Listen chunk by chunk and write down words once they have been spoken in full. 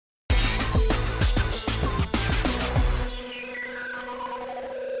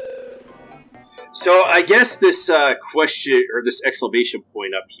So I guess this question, or this exclamation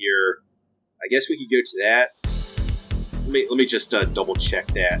point up here, I guess we could go to that. Let me just double check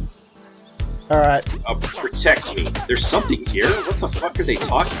that. Alright. Protect me. There's something here? What the fuck are they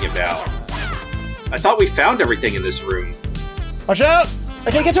talking about? I thought we found everything in this room. Watch out!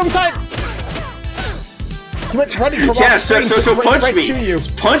 I can't get to him in time! He went running from off screen so punch right me! To you.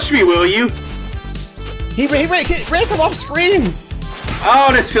 Punch me, will you? He ran from off screen!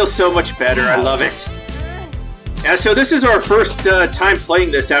 Oh, this feels so much better. I love it. And so this is our first time playing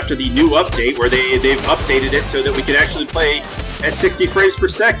this after the new update, where they've updated it so that we can actually play at 60 frames per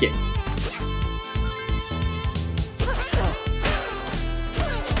second.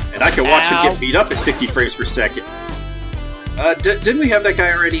 And I can watch him get beat up at 60 frames per second. Didn't we have that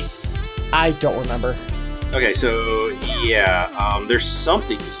guy already? I don't remember. Okay, so yeah, there's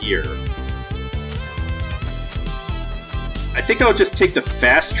something here. I think I'll just take the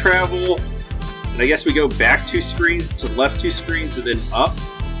fast travel, and I guess we go back 2 screens, to left 2 screens, and then up.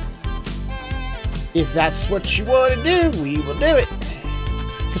 If that's what you want to do, we will do it.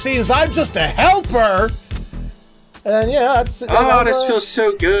 Because see, I'm just a helper! And yeah, that's... Oh, this feels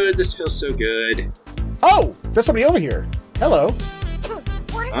so good. This feels so good. Oh! There's somebody over here. Hello.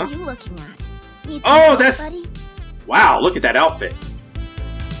 What are you looking at? Oh, that's... Wow, look at that outfit.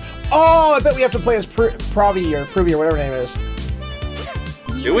 Oh, I bet we have to play as Pravi or Pruvy or whatever her name is.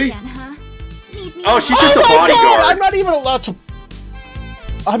 Do we? Oh, she's just a bodyguard. God, I'm not even allowed to...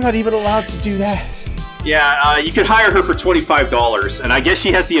 I'm not even allowed to do that. Yeah, you could hire her for $25, and I guess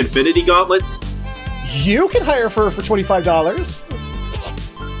she has the Infinity Gauntlets. You can hire her for $25?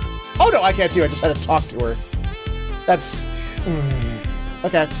 Oh, no, I can't do it. I just had to talk to her. That's...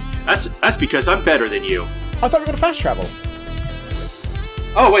 Okay. That's because I'm better than you. I thought we were going to fast travel.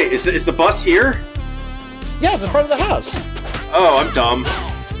 Oh, wait, is the bus here? Yeah, it's in front of the house. Oh, I'm dumb.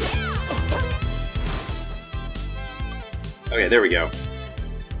 Okay, there we go.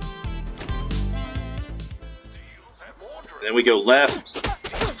 Then we go left.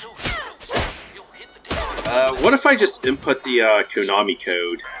 What if I just input the Konami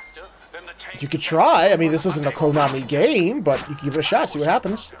code? You could try. I mean, this isn't a Konami game, but you can give it a shot, see what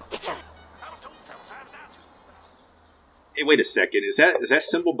happens. Hey, wait a second. Is that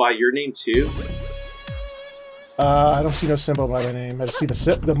symbol by your name too? I don't see no symbol by my name. I just see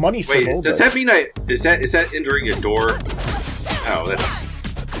the money symbol. Wait, does that mean is that entering a door? No,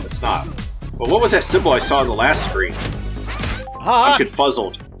 that's not. But what was that symbol I saw on the last screen? I'm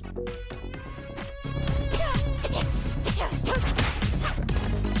confuzzled.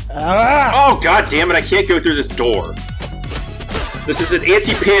 Oh, god damn it, I can't go through this door. This is an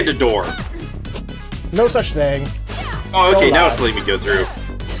anti-panda door. No such thing. Oh, okay, now it's letting me go through.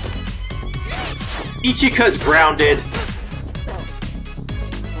 Ichika's grounded.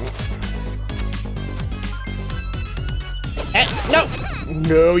 Hey, no!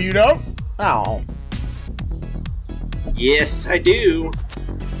 No, you don't. Oh. Yes, I do.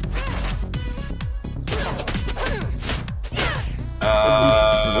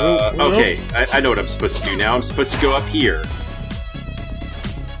 Okay, I know what I'm supposed to do now. I'm supposed to go up here.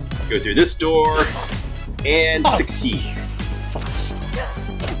 Go through this door, and succeed. Fucks.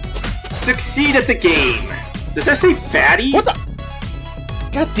 Succeed at the game! Does that say fatties? What the?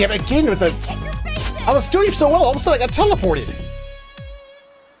 God damn it, again with the... I was doing so well, all of a sudden I got teleported.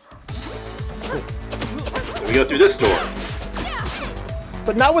 So we go through this door.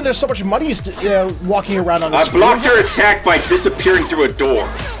 But not when there's so much money walking around on the screen. I blocked her attack by disappearing through a door.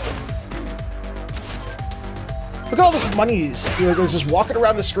 Look at all this monies. They're just walking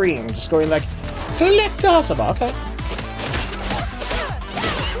around the screen, just going like, collect awesome. Okay.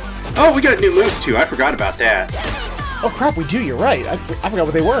 Oh, we got new moves too. I forgot about that. Oh crap, we do. You're right. I forgot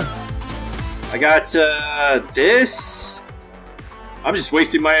what they were. I got this. I'm just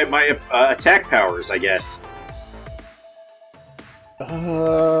wasting my attack powers, I guess.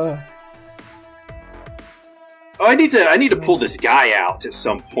 Oh, I need to pull this guy out at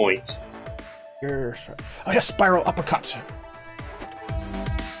some point. Oh yeah, spiral uppercut.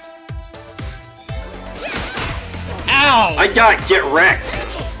 Ow! I got get wrecked.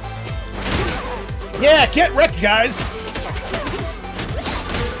 Yeah, get wrecked, guys.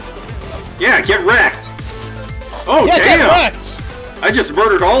 Yeah, get wrecked. Oh yeah, damn! Get wrecked. I just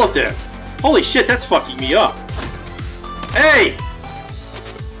murdered all of them. Holy shit, that's fucking me up. Hey!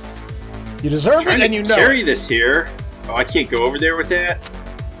 You deserve it, and you know. Carry this here. Oh, I can't go over there with that.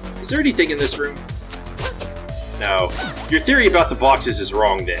 Is there anything in this room? No. Your theory about the boxes is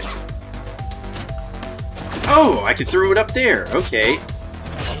wrong, then. Oh, I can throw it up there. Okay.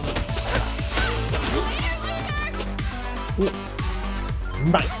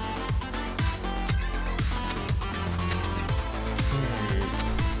 Nice.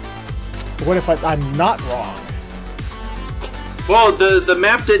 what if I'm not wrong? Well, the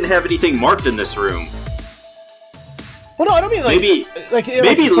map didn't have anything marked in this room. Well, no, I don't mean like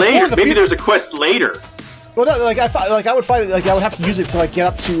maybe later. Maybe there's a quest later. Well, no, like I would find it like I would have to use it to like get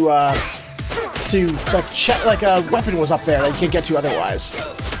up to like check like a weapon was up there that you can't get to otherwise.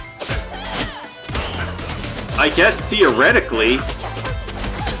 I guess theoretically.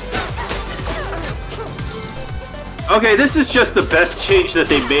 Okay, this is just the best change that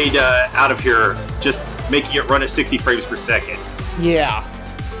they made out of here, just making it run at 60 frames per second. Yeah.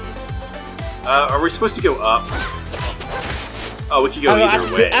 Are we supposed to go up? Oh, we can go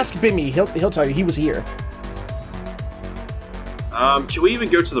either way. Ask Bimmy. He'll tell you. He was here. Can we even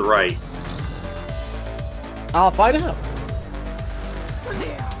go to the right? I'll find out.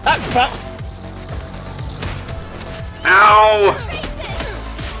 Ow!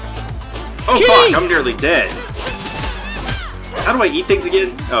 Oh Kitty! fuck! I'm nearly dead. How do I eat things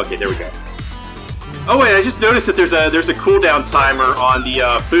again? Oh, okay, there we go. Oh wait, I just noticed that there's a cooldown timer on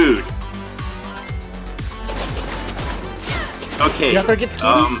the food. Okay. You're not gonna get the kitty?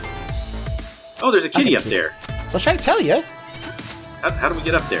 Oh, there's a kitty up there. So I was trying to tell you. How do we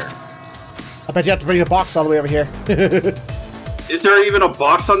get up there? I bet you have to bring the box all the way over here. Is there even a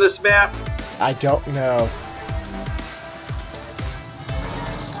box on this map? I don't know.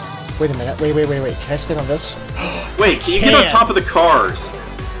 Wait a minute. Wait. Can I stand on this? Wait, can you get on top of the cars?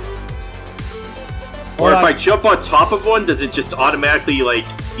 Or if I jump on top of one, does it just automatically, like,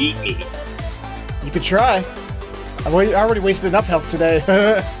 eat me? You could try. I already wasted enough health today.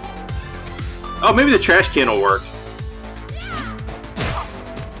 Oh, maybe the trash can will work.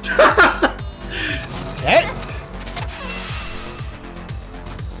 Okay.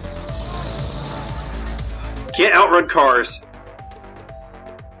 Can't outrun cars.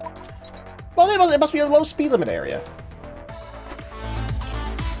 Well, it must be a low speed limit area.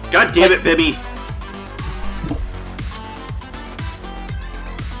 God damn it, Bibby.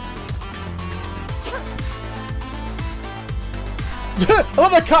 I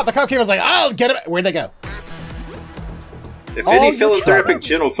love that cop. The cop came and was like, I'll get him. Where'd they go? If any philanthropic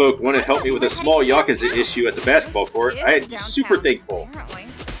gentlefolk want to help me with a small Yakuza issue at the basketball court, I'd be super thankful.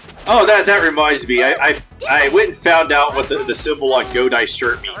 Oh, that reminds me. I went and found out what the symbol on Godai's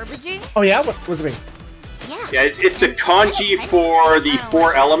shirt means. Oh yeah? What does it mean? Yeah, it's the kanji for the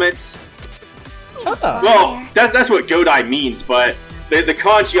 4 elements. Oh. Well, that's what Godai means, but the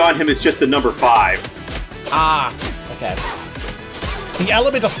kanji on him is just the number 5. Ah, okay. The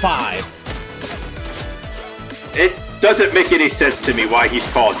element of 5. It doesn't make any sense to me why he's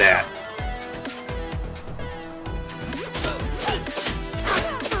called that.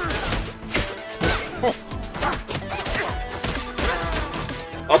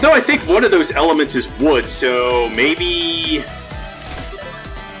 Although I think one of those elements is wood, so maybe...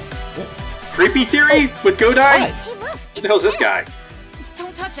 Creepy theory with Godai? Hey, look! Who the hell's this guy?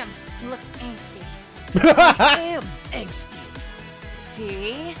 Don't touch him. He looks angsty. I am angsty.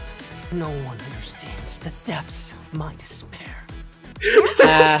 See? No one understands the depths of my despair.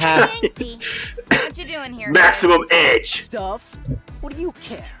 Angsty. What you doing here? Maximum edge! Stuff? What do you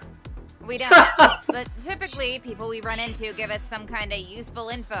care? We don't. But typically, people we run into give us some kind of useful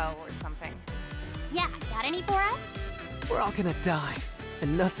info or something. Yeah, got any for us? We're all gonna die,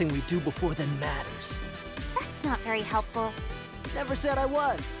 and nothing we do before then matters. That's not very helpful. Never said I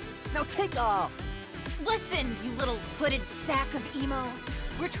was. Now take off! Listen, you little hooded sack of emo.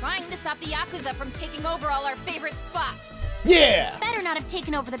 We're trying to stop the Yakuza from taking over all our favorite spots. Yeah! Better not have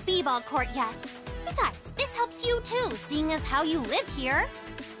taken over the b-ball court yet. Besides, this helps you too, seeing as how you live here.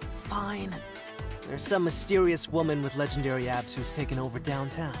 Fine. There's some mysterious woman with legendary abs who's taken over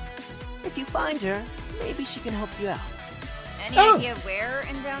downtown. If you find her, maybe she can help you out. Any idea where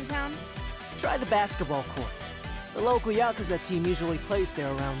in downtown? Try the basketball court. The local Yakuza team usually plays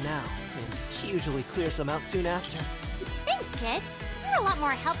there around now, and she usually clears them out soon after. Thanks, kid. You're a lot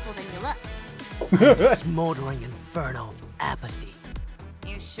more helpful than you look. I'm a smoldering inferno of apathy.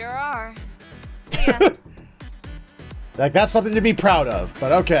 You sure are. See ya. Like, that's something to be proud of,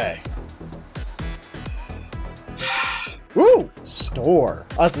 but okay. Woo! Store.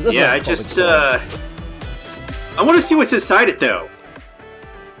 Oh, this Yeah, I want to see what's inside it, though.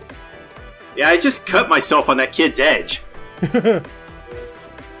 Yeah, I just cut myself on that kid's edge.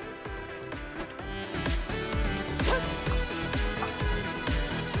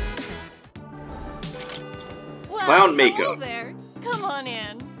 Clown Mako. Hello there. Come on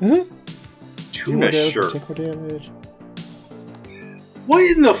in. Tuna shirt. Take more damage. What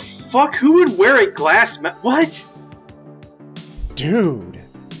in the fuck? Who would wear a glass mask? What? Dude.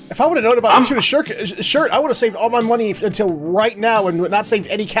 If I would have known about the tuna shirt, I would have saved all my money until right now and not saved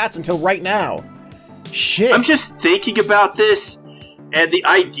any cats until right now. Shit. I'm just thinking about this and the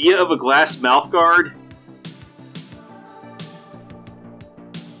idea of a glass mouth guard.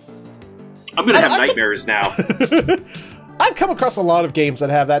 I'm gonna have nightmares now. I've come across a lot of games that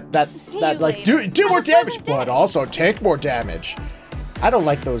have that like do more damage, but also take more damage. I don't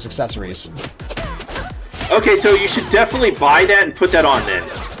like those accessories. Okay, so you should definitely buy that and put that on then.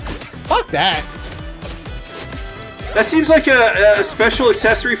 Fuck that. That seems like a special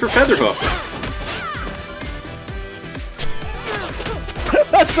accessory for Featherhoof.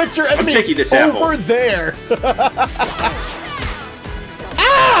 That's like your enemy taking this over apple. there.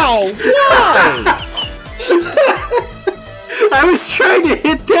 Ow! Why? I was trying to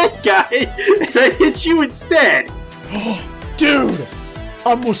hit that guy, and I hit you instead. Dude,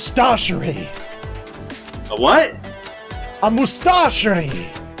 a mustachery. A what? A mustachery.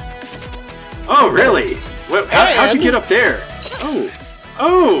 Oh, really? How'd you get up there?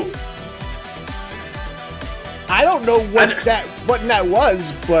 Oh. I don't know what that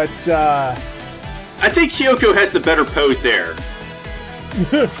was, but I think Kyoko has the better pose there.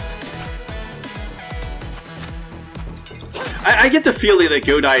 I get the feeling that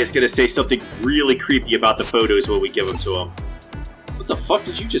Godai is going to say something really creepy about the photos when we give them to him. What the fuck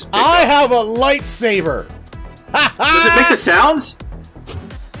did you just pick I up? have a lightsaber. Does it make the sounds?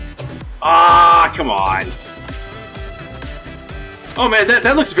 Ah, come on. Oh man,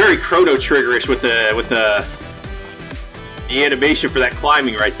 that looks very Chrono Triggerish with the animation for that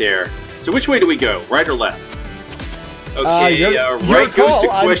climbing right there. So which way do we go? Right or left? Okay, right goes to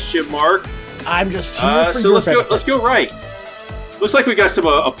question mark. I'm just here for so your let's go right. Looks like we got some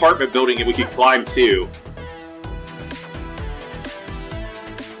apartment building and we can climb too.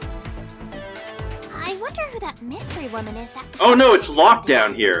 I wonder who that mystery woman is. Oh no, it's locked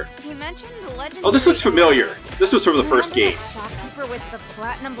down here. He mentioned the legend. Oh, this looks familiar. This was from the first game. The shopkeeper with the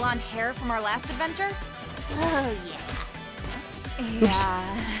platinum blonde hair from our last adventure. Oh yeah. Oops.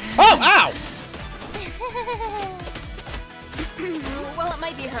 Yeah. Oh, ow! Well, it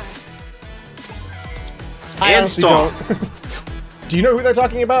might be her. I And honestly Stomp. don't. Do you know who they're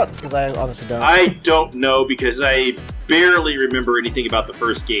talking about? Because I honestly don't. I don't know because I barely remember anything about the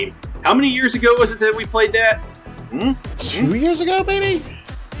first game. How many years ago was it that we played that? 2 years ago, maybe?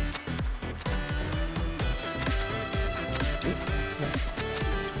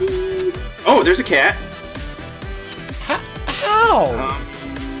 Oh, there's a cat. How?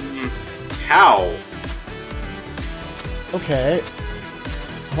 How? Okay.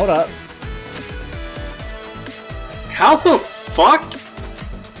 Hold up. How the fuck?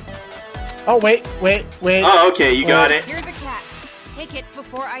 Oh, wait. Oh, okay, you got it. Here's a cat. Take it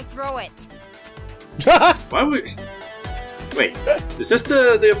before I throw it. Why would... Wait, is this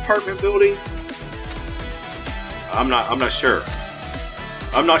the apartment building? I'm not sure.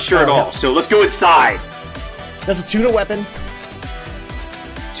 I'm not sure at all. Yeah. So let's go inside. That's a tuna weapon.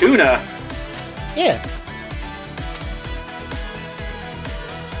 Tuna? Yeah.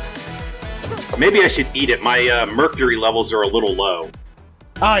 Maybe I should eat it. My mercury levels are a little low.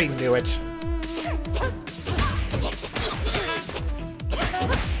 I knew it.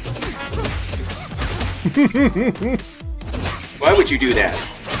 Why would you do that?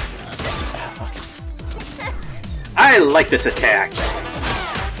 I like this attack.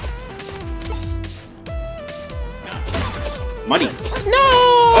 Money. No!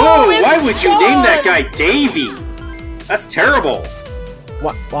 Oh, why would you name that guy Davey? That's terrible.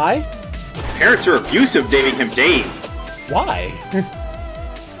 Why? Parents are abusive naming him Dave. Why?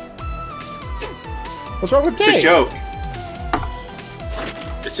 What's wrong with Dave? It's a joke.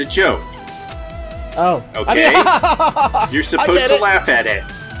 It's a joke. Oh. Okay. I mean, You're supposed to laugh at it.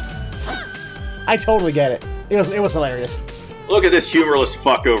 I totally get it. It was hilarious. Look at this humorless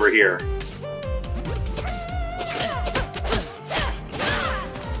fuck over here.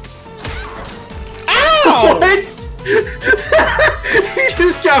 Ow! What? He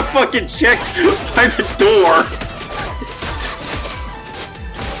just got fucking checked by the door.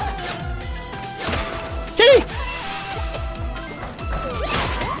 Kitty!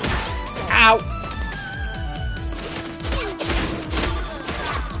 Ow!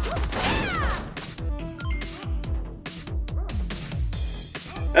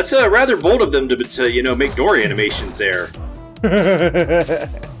 That's rather bold of them to you know, make door animations there.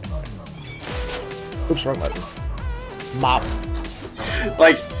 Oops, wrong button. Mop.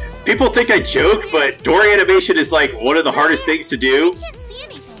 Like, people think I joke, but door animation is like one of the hardest things to do. Can't see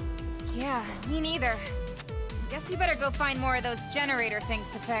anything. Yeah, me neither. Guess you better go find more of those generator things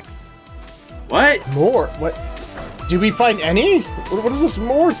to fix. What? More? What? Do we find any? What is this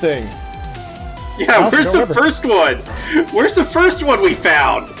more thing? Yeah, where's the first one? Where's the first one we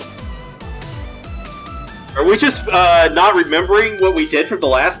found? Are we just not remembering what we did from the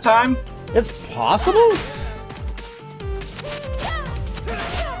last time? It's possible?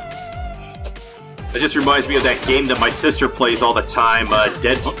 It just reminds me of that game that my sister plays all the time,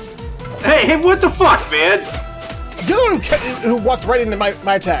 Dead... Hey, what the fuck, man? You're the one who walked right into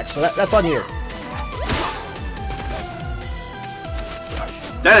my attacks, so that's on you.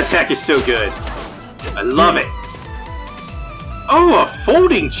 That attack is so good. I love it. Oh, a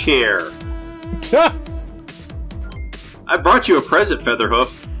folding chair. I brought you a present,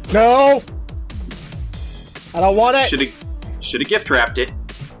 Featherhoof. No! I don't want it! Should've gift wrapped it.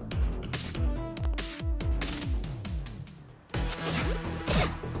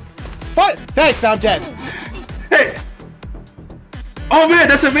 What? Thanks, now I'm dead. Hey! Oh man,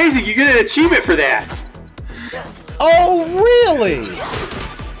 that's amazing! You get an achievement for that! Oh, really?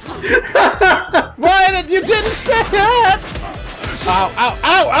 Why you didn't say that? Ow, ow,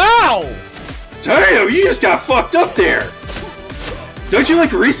 ow, ow! Damn, you just got fucked up there! Don't you,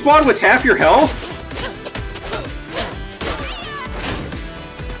 like, respawn with half your health?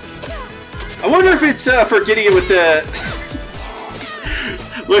 I wonder if it's, for getting it with the...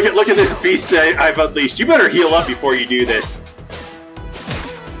 Look at this beast I've unleashed. You better heal up before you do this.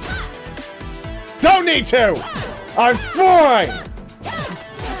 Don't need to! I'm fine!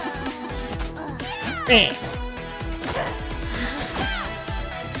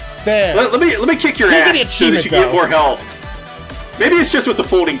 There. Let me kick your ass so that you get more health. Maybe it's just with the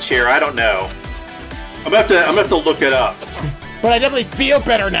folding chair. I don't know. I'm gonna have to look it up. But I definitely feel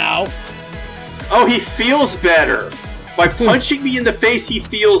better now. Oh, he feels better. By punching me in the face, he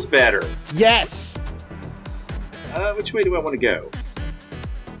feels better. Yes. Which way do I want to go?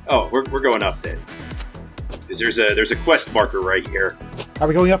 Oh, we're going up then. Because there's a quest marker right here. Are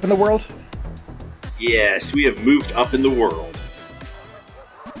we going up in the world? Yes, we have moved up in the world.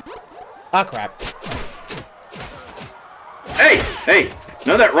 Ah, crap. Hey!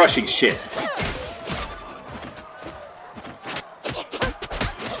 None of that rushing shit.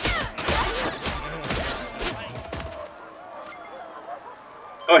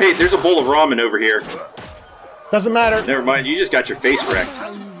 Oh, hey, there's a bowl of ramen over here. Doesn't matter. Never mind, you just got your face wrecked.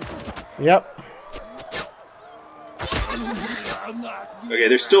 Yep. Okay,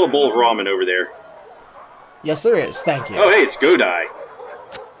 there's still a bowl of ramen over there. Yes, there is. Thank you. Oh, hey, it's Godai.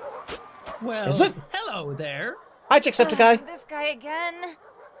 Well, is it? Hello there. Hi, Jacksepticeye. This guy again.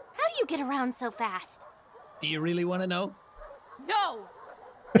 How do you get around so fast? Do you really want to know? No!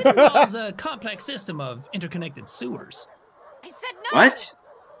 It involves a complex system of interconnected sewers. I said no! What?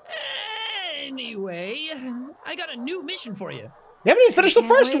 Anyway, I got a new mission for you. You haven't even finished the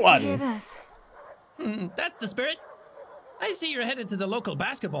first Wait to hear one. this. That's the spirit. I see you're headed to the local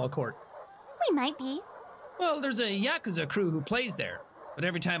basketball court. We might be. Well, there's a Yakuza crew who plays there. But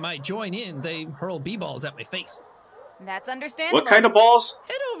every time I join in, they hurl b-balls at my face. That's understandable. What kind of balls?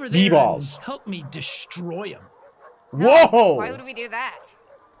 Head over there B-balls. and help me destroy them. Whoa! Why would we do that?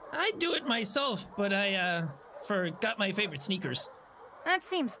 I'd do it myself, but I, forgot my favorite sneakers. That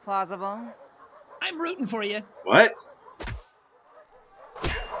seems plausible. I'm rooting for you. What?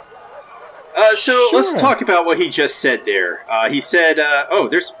 So let's talk about what he just said there. He said, oh,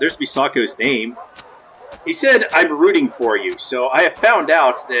 there's Misako's name. He said, I'm rooting for you. So I have found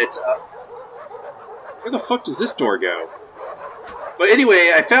out that, where the fuck does this door go? But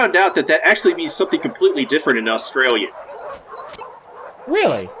anyway, I found out that that actually means something completely different in Australian.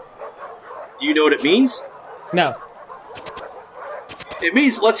 Really? Do you know what it means? No. It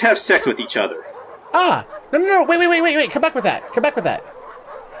means let's have sex with each other. Ah! No, wait, come back with that. Come back.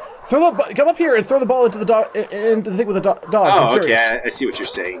 Come up here and throw the ball into the thing with the dogs. Oh, I'm curious. okay, I see what you're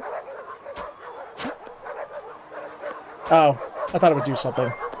saying. Oh, I thought it would do something.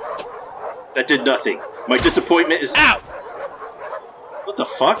 That did nothing. My disappointment is... Ow! What the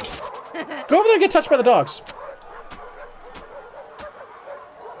fuck? Go over there and get touched by the dogs.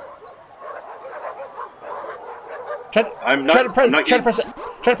 Try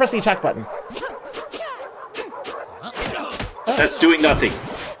to press the attack button. That's doing nothing.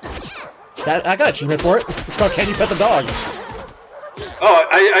 I got an achievement for it. It's called Can You Pet the Dog? Oh,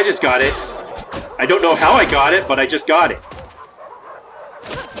 I just got it. I don't know how I got it, but I just got it.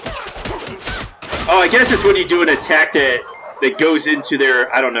 Oh, I guess it's when you do an attack that goes into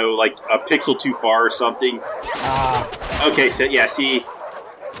their, I don't know, like a pixel too far or something. Okay, so yeah, see,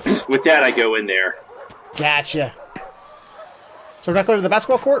 with that I go in there. Gotcha. So we're not going to the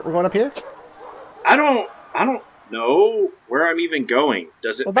basketball court? We're going up here? I don't know where I'm even going.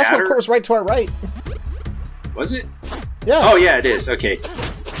 Does it Well, the basketball matter? court was right to our right. Was it? Yeah. Oh, yeah, it is. Okay.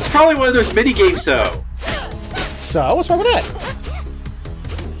 It's probably one of those mini games, though. So, what's wrong with that?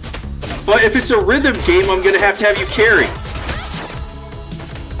 But if it's a rhythm game, I'm gonna have to have you carry.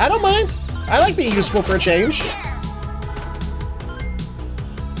 I don't mind. I like being useful for a change.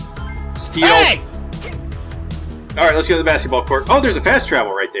 Steal. Hey! Alright, let's go to the basketball court. Oh, there's a fast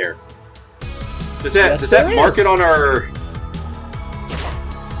travel right there. Does Yes, that there mark is. it on our...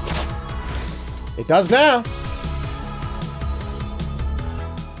 It does now.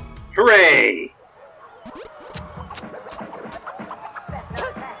 Hooray!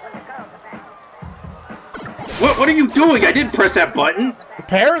 What are you doing? I didn't press that button.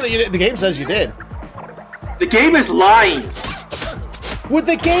 Apparently, the game says you did. The game is lying. Would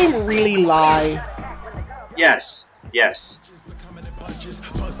the game really lie? Yes. Yes.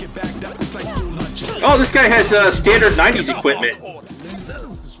 Oh, this guy has standard 90s equipment.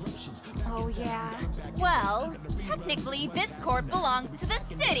 Oh, yeah. Well, technically, this court belongs to the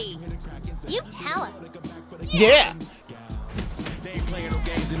city. You tell him. Yeah.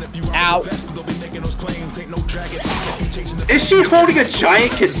 Ow. Is she holding a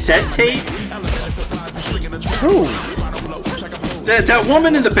giant cassette tape? Who? That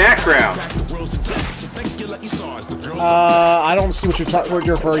woman in the background. I don't see what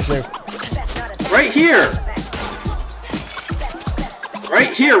you're referring to. Right here.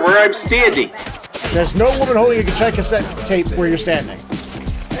 Right here, where I'm standing. There's no woman holding a giant cassette tape where you're standing.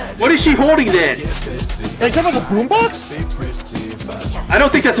 What is she holding then? Are you talking about the boombox? I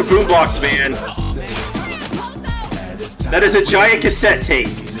don't think that's a boombox, man. That is a giant cassette tape.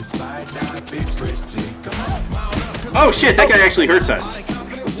 Oh shit, that guy actually hurts us.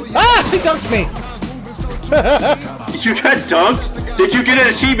 Ah! He dunked me! You got dunked? Did you get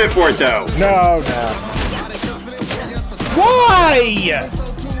an achievement for it, though? No. Why?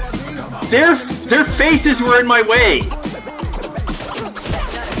 Their faces were in my way.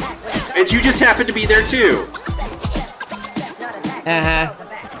 And you just happened to be there, too. Uh-huh.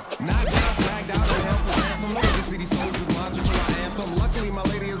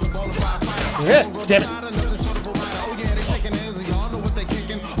 Yeah, damn it.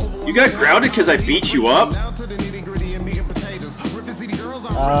 You got grounded because I beat you up?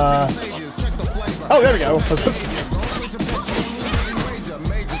 Oh, there we go.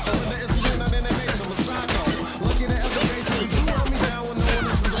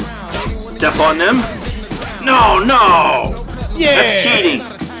 Step on them? No! Yeah. That's cheating.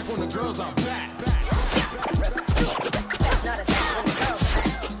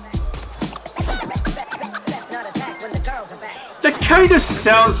 That kind of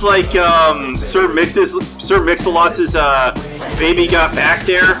sounds like Sir Mix-a-Lot's Baby Got Back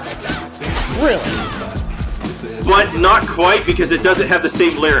there. Really? But not quite, because it doesn't have the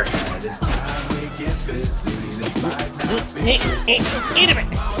same lyrics.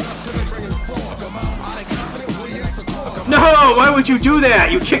 No! Why would you do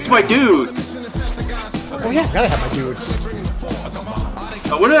that? You kicked my dude! Oh yeah, gotta have my dudes.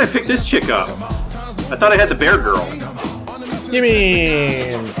 When did I pick this chick up? I thought I had the bear girl. You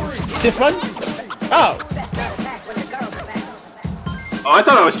mean this one? Oh. Oh, I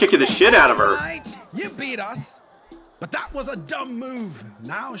thought I was kicking the shit out of her. Right, you beat us. But that was a dumb move.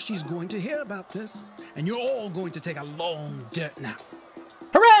 Now she's going to hear about this, and you're all going to take a long dirt nap.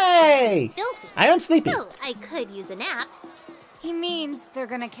 Hooray! Filthy. I am sleepy. Oh, I could use a nap. He means they're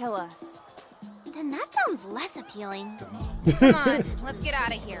gonna kill us. Then that sounds less appealing. Come on, let's get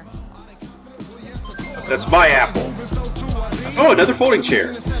out of here. That's my apple. Oh, another folding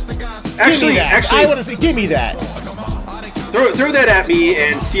chair. Give me that. I want to see. Give me that. Throw that at me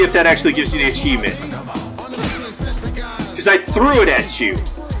and see if that actually gives you the achievement. Because I threw it at you.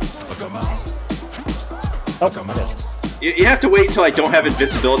 Oh, I missed. You have to wait until I don't have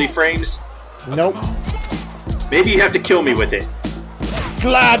invincibility frames. Nope. Maybe you have to kill me with it.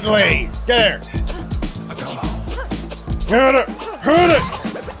 Gladly. Get here. Hurt it. Hurt it.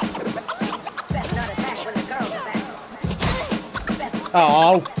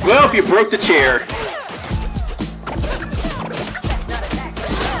 Oh. Well, you broke the chair.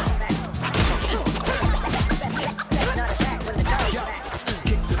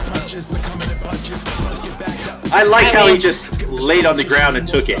 I like how he just laid on the ground and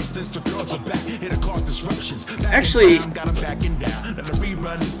took it. Actually,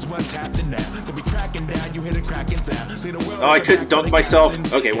 oh, I couldn't dunk myself.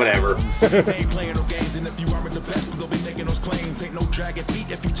 Okay, whatever.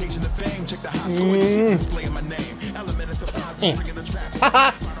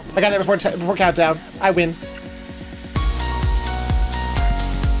 Haha! I got there before countdown. I win.